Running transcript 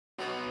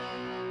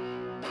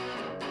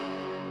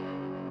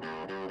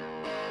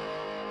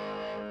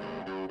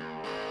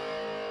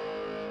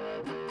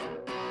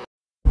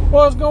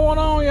What's going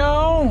on,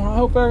 y'all? I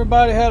hope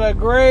everybody had a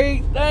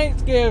great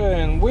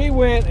Thanksgiving. We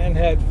went and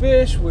had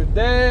fish with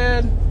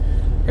Dad.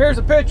 Here's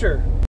a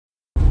picture.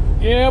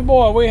 Yeah,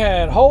 boy, we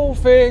had whole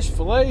fish,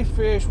 fillet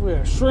fish, we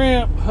had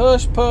shrimp,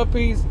 hush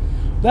puppies.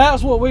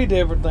 That's what we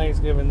did for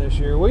Thanksgiving this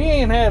year. We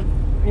ain't had,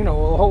 a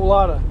whole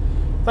lot of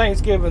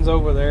Thanksgivings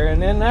over there.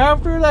 And then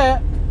after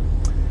that,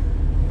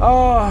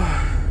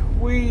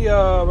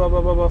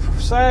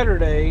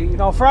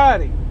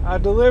 Friday, I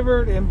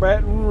delivered in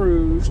Baton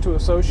Rouge to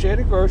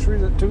Associated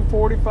Groceries at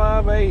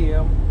 2:45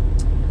 a.m.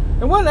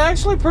 It went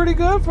actually pretty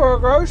good for a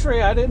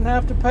grocery. I didn't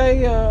have to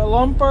pay a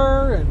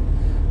lumper,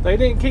 and they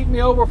didn't keep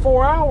me over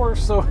 4 hours.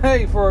 So,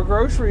 hey, for a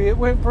grocery, it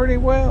went pretty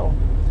well.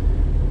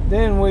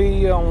 Then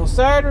on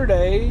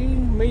Saturday,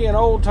 me and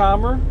Old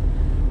Timer,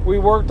 we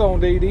worked on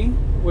Dee Dee.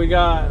 We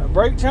got a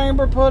brake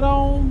chamber put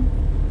on.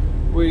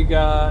 We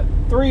got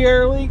 3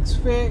 air leaks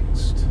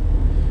fixed.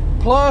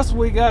 Plus,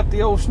 we got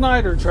the old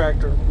Schneider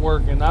tractor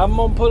working. I'm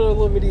going to put a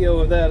little video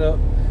of that up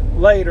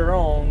later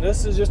on.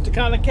 This is just to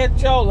kind of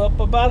catch y'all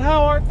up about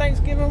how our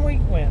Thanksgiving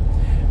week went.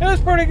 It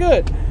was pretty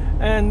good.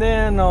 And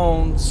then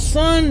on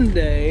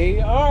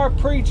Sunday, our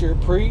preacher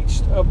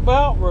preached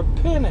about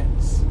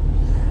repentance.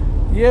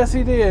 Yes,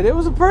 he did. It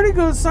was a pretty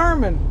good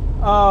sermon.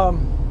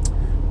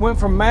 Went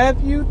from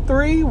Matthew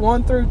 3,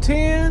 1 through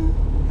 10,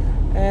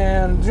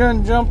 and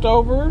then jumped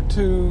over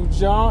to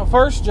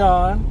 1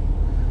 John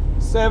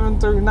 7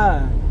 through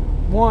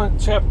 9.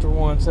 Chapter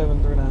 1,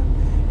 7 through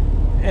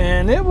 9.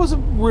 And it was a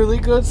really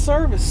good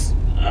service.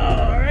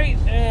 Alright,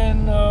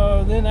 and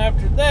then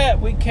after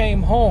that, we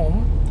came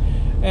home,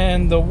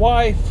 and the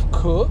wife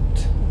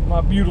cooked.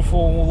 My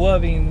beautiful,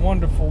 loving,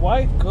 wonderful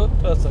wife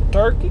cooked us a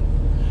turkey.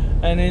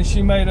 And then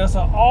she made us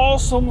an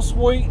awesome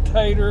sweet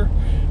tater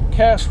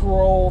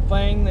casserole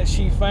thing that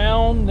she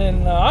found.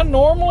 And I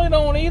normally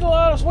don't eat a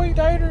lot of sweet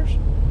taters,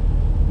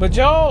 but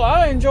y'all,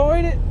 I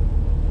enjoyed it.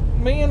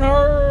 Me and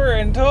her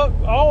and Tuck,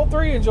 all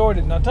three enjoyed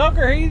it. Now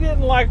Tucker, he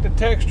didn't like the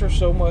texture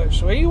so much,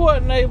 so he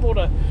wasn't able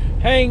to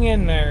hang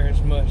in there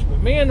as much.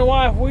 But me and the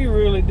wife, we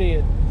really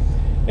did.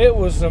 It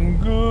was some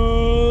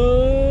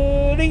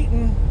good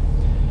eating.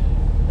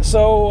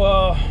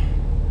 So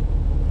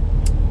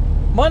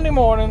Monday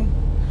morning,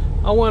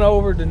 I went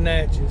over to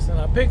Natchez and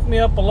I picked me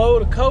up a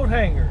load of coat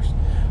hangers.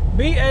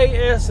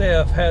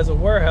 BASF has a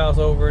warehouse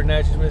over in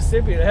Natchez,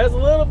 Mississippi that has a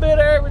little bit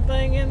of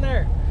everything in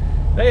there.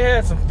 They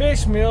had some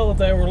fish meal that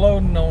they were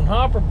loading on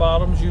hopper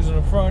bottoms using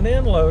a front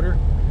end loader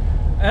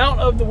out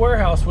of the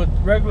warehouse with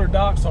regular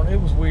docks on it. It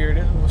was weird.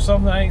 It was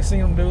something I ain't seen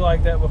them do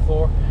like that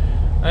before.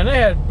 And they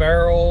had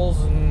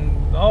barrels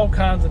and all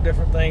kinds of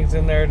different things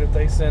in there that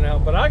they sent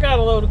out. But I got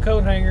a load of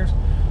coat hangers,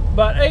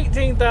 about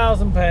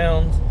 18,000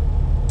 pounds.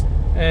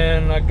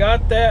 And I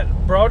got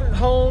that, brought it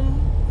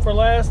home for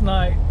last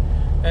night.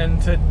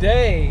 And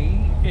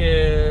today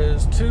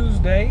is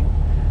Tuesday.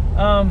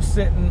 I'm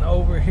sitting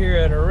over here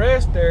at a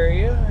rest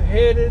area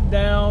headed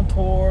down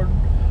toward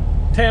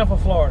Tampa,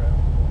 Florida.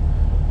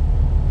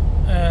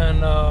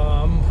 And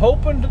I'm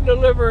hoping to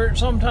deliver it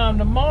sometime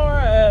tomorrow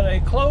at a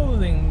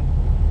clothing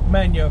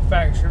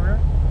manufacturer.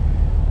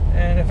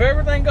 And if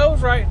everything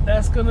goes right,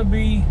 that's going to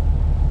be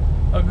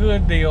a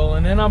good deal.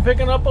 And then I'm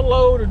picking up a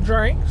load of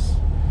drinks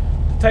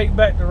to take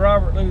back to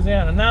Robert,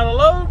 Louisiana. Now the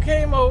load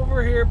came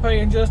over here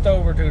paying just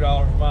over $2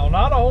 a mile.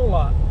 Not a whole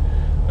lot.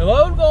 The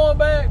load going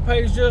back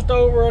pays just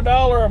over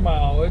 $1 a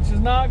mile, which is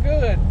not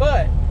good,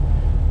 but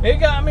it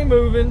got me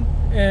moving,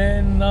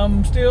 and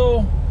I'm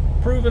still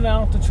proving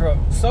out the truck.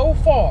 So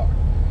far,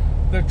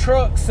 the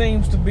truck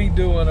seems to be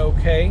doing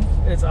okay.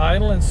 It's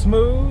idling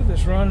smooth,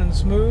 it's running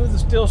smooth,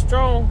 it's still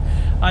strong.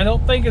 I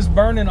don't think it's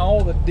burning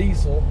all the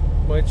diesel,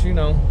 but as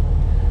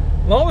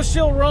long as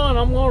she'll run,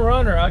 I'm gonna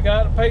run her. I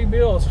gotta pay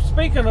bills.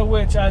 Speaking of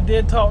which, I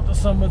did talk to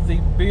some of the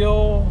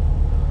bill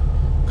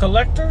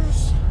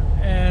collectors,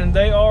 and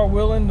they are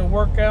willing to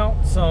work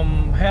out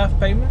some half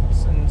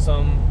payments and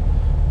some,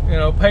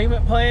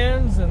 payment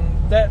plans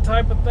and that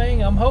type of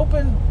thing. I'm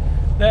hoping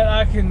that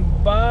I can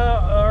buy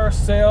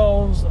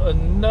ourselves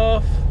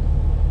enough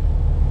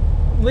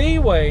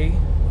leeway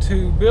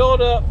to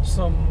build up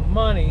some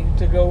money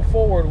to go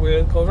forward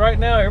with, because right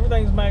now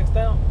everything's maxed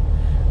out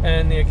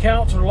and the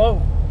accounts are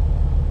low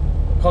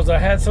because I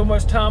had so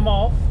much time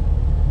off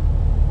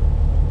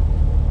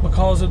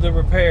because of the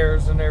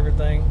repairs and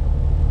everything.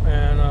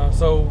 And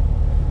so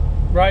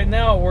right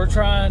now we're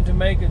trying to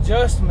make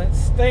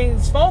adjustments,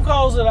 phone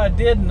calls that I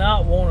did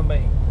not want to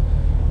make.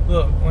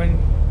 Look,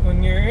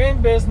 when you're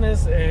in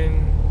business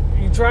and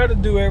you try to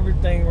do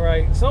everything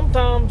right,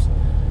 sometimes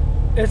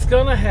it's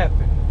gonna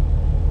happen.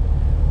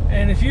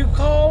 And if you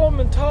call them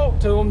and talk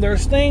to them,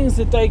 there's things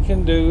that they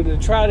can do to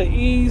try to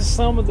ease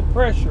some of the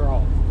pressure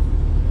off.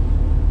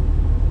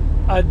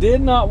 I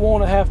did not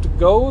want to have to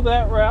go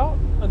that route.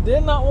 I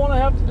did not want to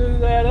have to do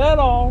that at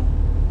all.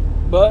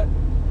 But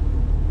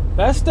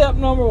that's step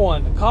number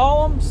one, to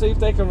call them, see if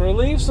they can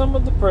relieve some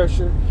of the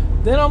pressure.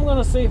 Then I'm going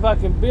to see if I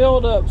can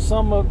build up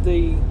some of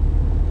the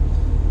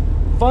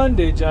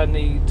fundage I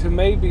need to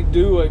maybe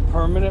do a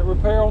permanent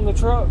repair on the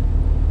truck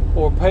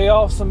or pay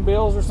off some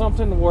bills or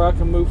something where I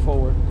can move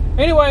forward.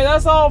 Anyway,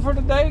 that's all for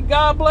today.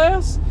 God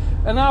bless,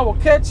 and I will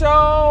catch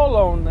y'all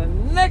on the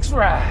next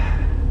ride.